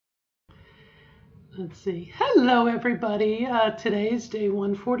Let's see. Hello, everybody. Today is day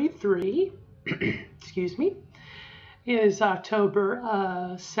 143. Excuse me. It is October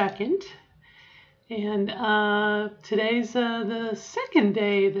 2nd. And today's the second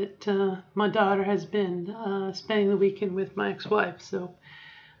day that my daughter has been spending the weekend with my ex-wife. So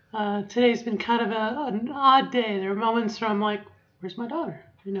today's been kind of an odd day. There are moments where I'm like, where's my daughter?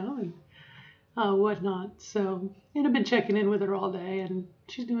 And whatnot. So, and I've been checking in with her all day, and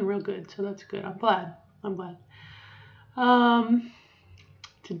she's doing real good. So that's good. I'm glad. I'm glad. Um,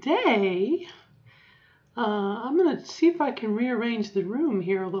 Today, I'm going to see if I can rearrange the room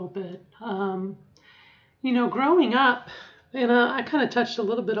here a little bit. Growing up, and I kind of touched a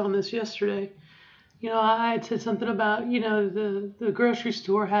little bit on this yesterday. I had said something about, the grocery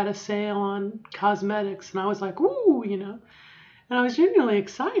store had a sale on cosmetics, and I was like, ooh, and I was genuinely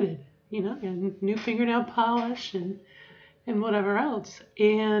excited, and new fingernail polish and whatever else.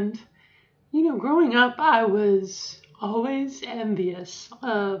 And growing up, I was always envious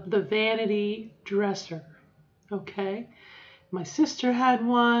of the vanity dresser. Okay. My sister had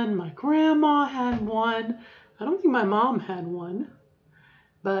one, my grandma had one. I don't think my mom had one,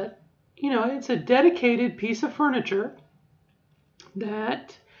 but it's a dedicated piece of furniture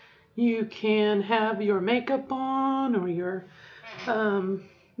that you can have your makeup on or your,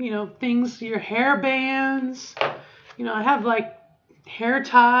 things, your hair bands. I have like hair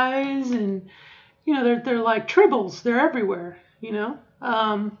ties and they're like tribbles. They're everywhere,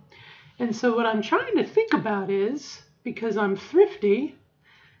 And so what I'm trying to think about is, because I'm thrifty,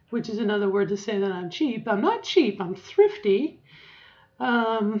 which is another word to say that I'm cheap. I'm not cheap, I'm thrifty.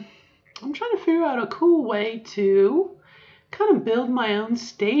 I'm trying to figure out a cool way to kind of build my own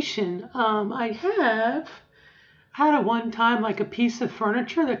station. I have had at one time like a piece of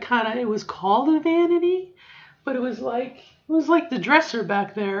furniture that it was called a vanity, but it was like the dresser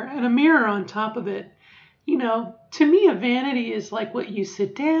back there and a mirror on top of it. To me, a vanity is like what you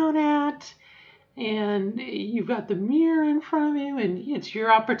sit down at, and you've got the mirror in front of you, and it's your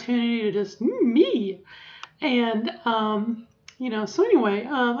opportunity to just me. And so anyway,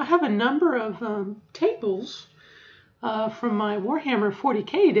 I have a number of tables from my Warhammer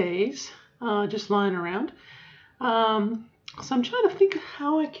 40K days just lying around. So I'm trying to think of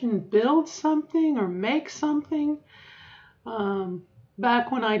how I can build something or make something.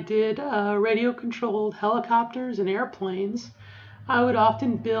 Back when I did radio-controlled helicopters and airplanes, I would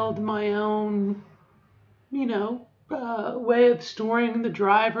often build my own, way of storing the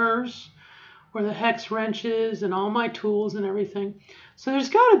drivers or the hex wrenches and all my tools and everything. So there's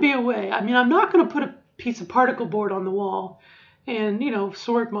got to be a way. I mean, I'm not going to put a piece of particle board on the wall and,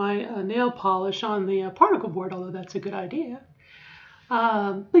 sort my nail polish on the particle board, although that's a good idea.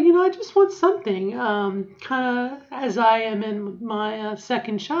 But I just want something, kind of as I am in my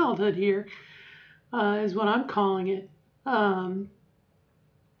second childhood here, is what I'm calling it. I'm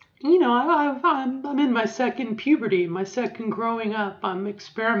in my second puberty, my second growing up. I'm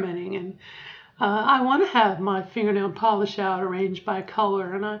experimenting, and I want to have my fingernail polish out arranged by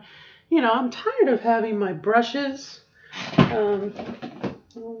color, and I'm tired of having my brushes. Let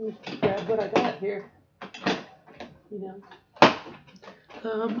me grab what I got here.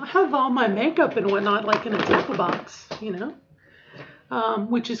 I have all my makeup and whatnot like in a tackle box,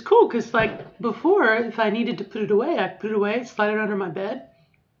 which is cool because like before, if I needed to put it away, I could put it away, slide it under my bed.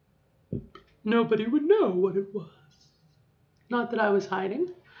 Nobody would know what it was. Not that I was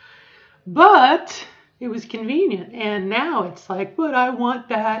hiding, but it was convenient. And now it's like, but I want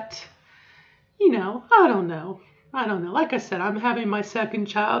that, I don't know. Like I said, I'm having my second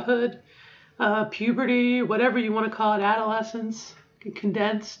childhood, puberty, whatever you want to call it, adolescence,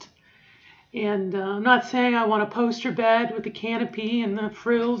 condensed. And I'm not saying I want a poster bed with the canopy and the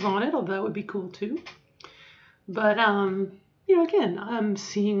frills on it, although that would be cool too. But, again, I'm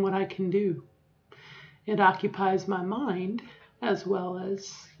seeing what I can do. It occupies my mind as well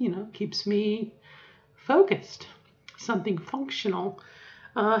as, keeps me focused, something functional.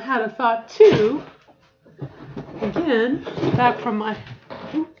 Had a thought too, again, back from my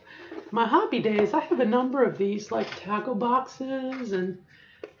hobby days. I have a number of these like tackle boxes, and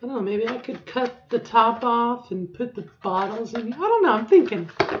I don't know, maybe I could cut the top off and put the bottles in. I don't know. I'm thinking.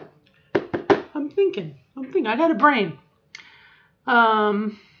 I got a brain.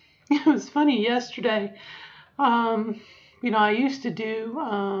 It was funny yesterday. I used to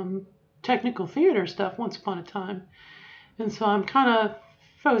do technical theater stuff once upon a time, and so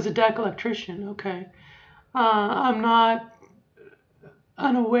I was a deck electrician. Okay, I'm not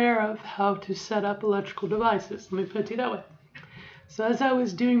unaware of how to set up electrical devices. Let me put it that way. So as I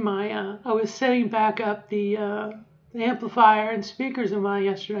was doing I was setting back up the amplifier and speakers and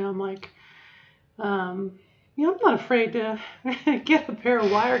yesterday. I'm like, You know, I'm not afraid to get a pair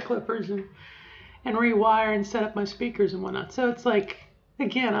of wire clippers and rewire and set up my speakers and whatnot. So it's like,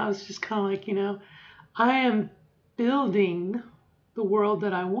 again, I was just kind of like, you know, I am building the world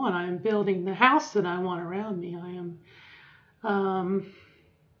that I want. I am building the house that I want around me. I am,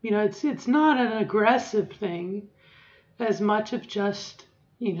 you know, it's not an aggressive thing as much of just,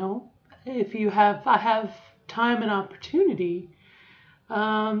 you know, if I have time and opportunity, you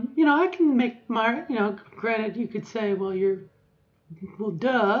know, I can make my, you know, granted, you could say, well,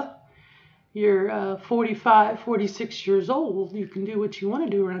 duh, you're 45, 46 years old. You can do what you want to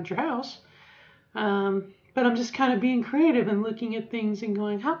do around your house. But I'm just kind of being creative and looking at things and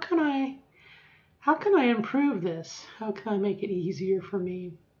going, how can I improve this? How can I make it easier for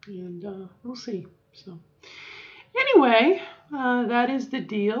me? And we'll see. So anyway, that is the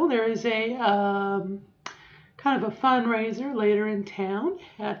deal. There is a kind of a fundraiser later in town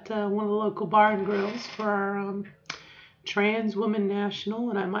at one of the local bar and grills for our Trans Women National,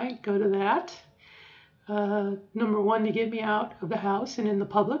 and I might go to that. Number one, to get me out of the house and in the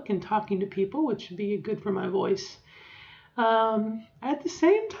public and talking to people, which would be good for my voice. At the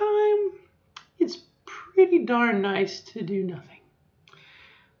same time, it's pretty darn nice to do nothing.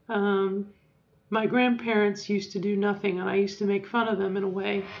 My grandparents used to do nothing, and I used to make fun of them in a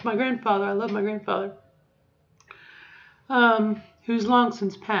way. My grandfather, I love my grandfather, who's long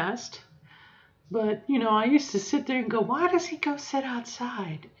since passed. But, you know, I used to sit there and go, why does he go sit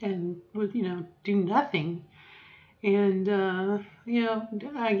outside and, you know, do nothing? And, you know,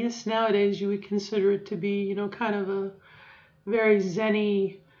 I guess nowadays you would consider it to be, you know, kind of a very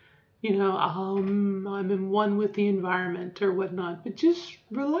zen-y, you know, I'm in one with the environment or whatnot. But just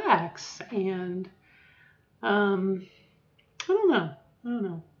relax. And I don't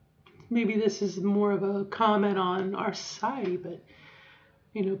know. Maybe this is more of a comment on our society, but,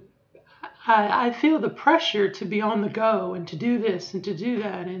 you know, I feel the pressure to be on the go and to do this and to do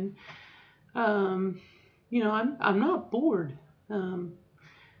that. And, you know, I'm not bored. You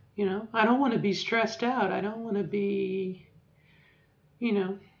know, I don't want to be stressed out. I don't want to be, you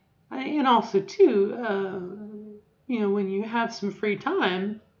know, and also too, you know, when you have some free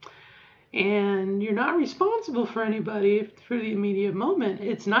time and you're not responsible for anybody for the immediate moment,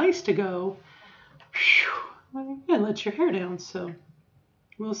 it's nice to go, whew, and let your hair down. So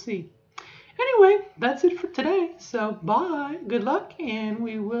we'll see. Anyway, that's it for today. So bye, good luck, and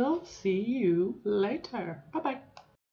we will see you later. Bye-bye.